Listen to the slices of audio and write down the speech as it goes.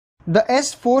The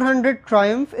S400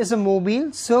 Triumph is a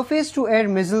mobile surface-to-air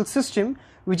missile system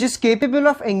which is capable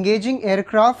of engaging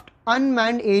aircraft,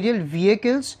 unmanned aerial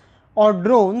vehicles or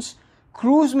drones,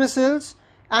 cruise missiles,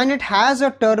 and it has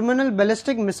a terminal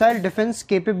ballistic missile defense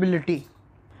capability.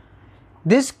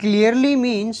 This clearly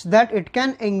means that it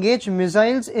can engage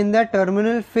missiles in their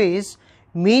terminal phase,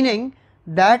 meaning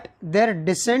that their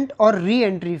descent or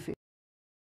re-entry phase.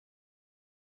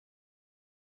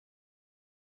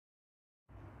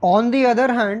 On the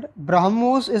other hand,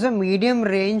 Brahmos is a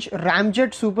medium-range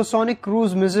ramjet supersonic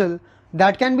cruise missile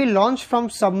that can be launched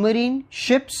from submarine,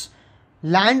 ships,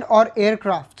 land or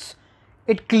aircrafts.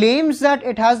 It claims that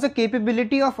it has the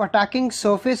capability of attacking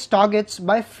surface targets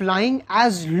by flying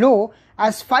as low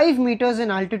as 5 meters in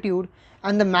altitude,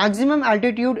 and the maximum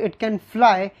altitude it can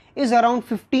fly is around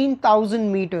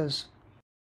 15,000 meters.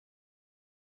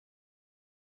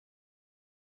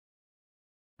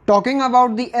 Talking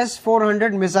about the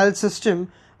S400 missile system,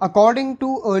 according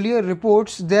to earlier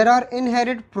reports, there are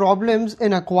inherent problems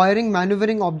in acquiring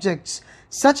maneuvering objects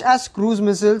such as cruise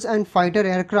missiles and fighter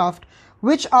aircraft,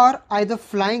 which are either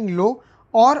flying low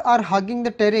or are hugging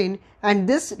the terrain, and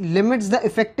this limits the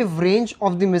effective range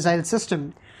of the missile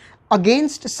system.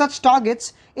 Against such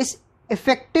targets, its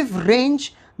effective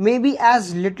range may be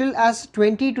as little as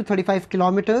 20 to 35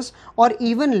 kilometers or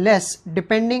even less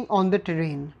depending on the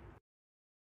terrain.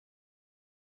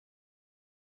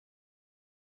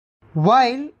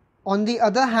 While, on the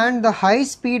other hand, the high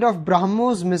speed of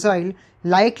Brahmos missile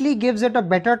likely gives it a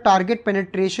better target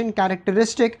penetration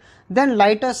characteristic than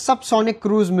lighter subsonic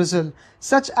cruise missile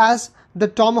such as the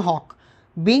Tomahawk.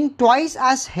 Being twice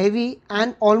as heavy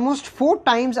and almost 4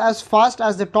 times as fast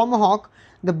as the Tomahawk,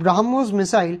 the Brahmos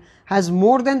missile has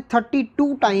more than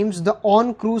 32 times the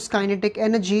on-cruise kinetic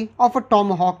energy of a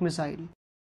Tomahawk missile.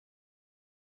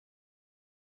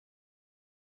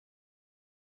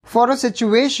 For a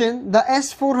situation, the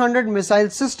S400 missile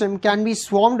system can be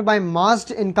swarmed by masked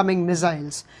incoming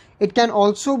missiles. It can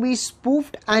also be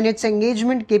spoofed, and its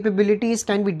engagement capabilities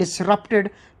can be disrupted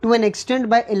to an extent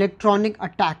by electronic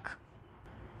attack.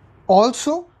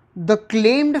 Also, the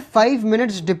claimed 5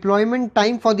 minutes deployment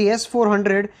time for the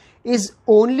S400 is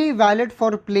only valid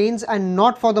for planes and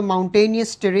not for the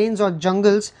mountainous terrains or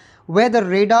jungles where the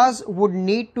radars would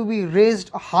need to be raised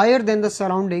higher than the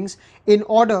surroundings in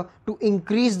order to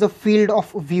increase the field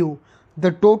of view.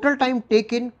 The total time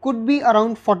taken could be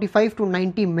around 45 to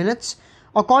 90 minutes.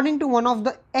 According to one of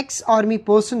the ex-army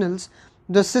personnel,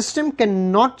 the system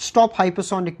cannot stop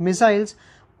hypersonic missiles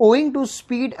owing to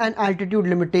speed and altitude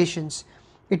limitations.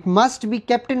 It must be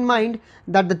kept in mind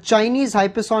that the Chinese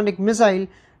hypersonic missile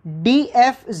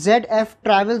DFZF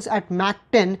travels at Mach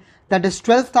 10, that is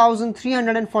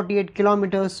 12,348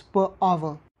 kilometers per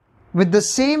hour. With the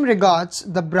same regards,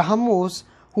 the Brahmos,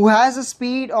 who has a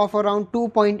speed of around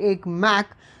 2.8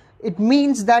 Mach, it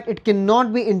means that it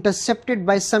cannot be intercepted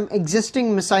by some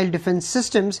existing missile defense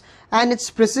systems, and its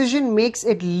precision makes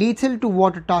it lethal to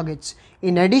water targets.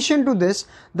 In addition to this,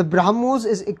 the Brahmos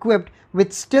is equipped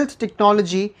with stealth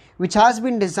technology which has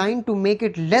been designed to make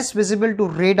it less visible to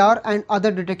radar and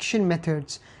other detection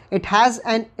methods. It has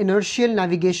an inertial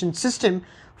navigation system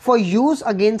for use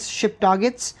against ship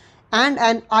targets and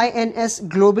an INS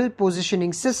global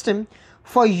positioning system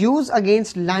for use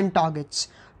against land targets.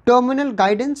 Terminal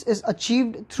guidance is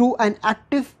achieved through an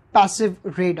active passive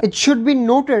radar. It should be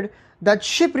noted that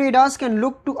ship radars can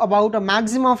look to about a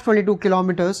maximum of 22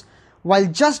 kilometers, while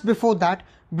just before that,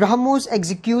 Brahmos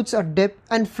executes a dip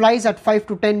and flies at 5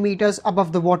 to 10 meters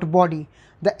above the water body.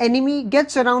 The enemy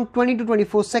gets around 20 to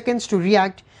 24 seconds to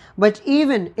react, but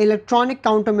even electronic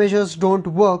countermeasures don't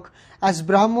work, as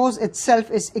Brahmos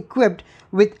itself is equipped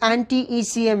with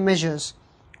anti-ECM measures.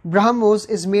 Brahmos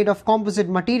is made of composite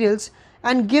materials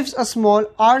and gives a small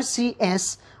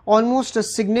RCS, almost a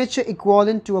signature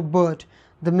equivalent to a bird.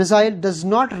 The missile does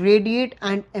not radiate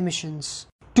and emissions.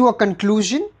 To a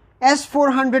conclusion,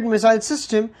 S400 missile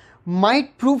system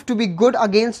might prove to be good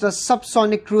against a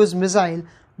subsonic cruise missile,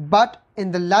 but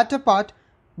in the latter part,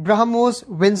 Brahmos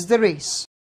wins the race.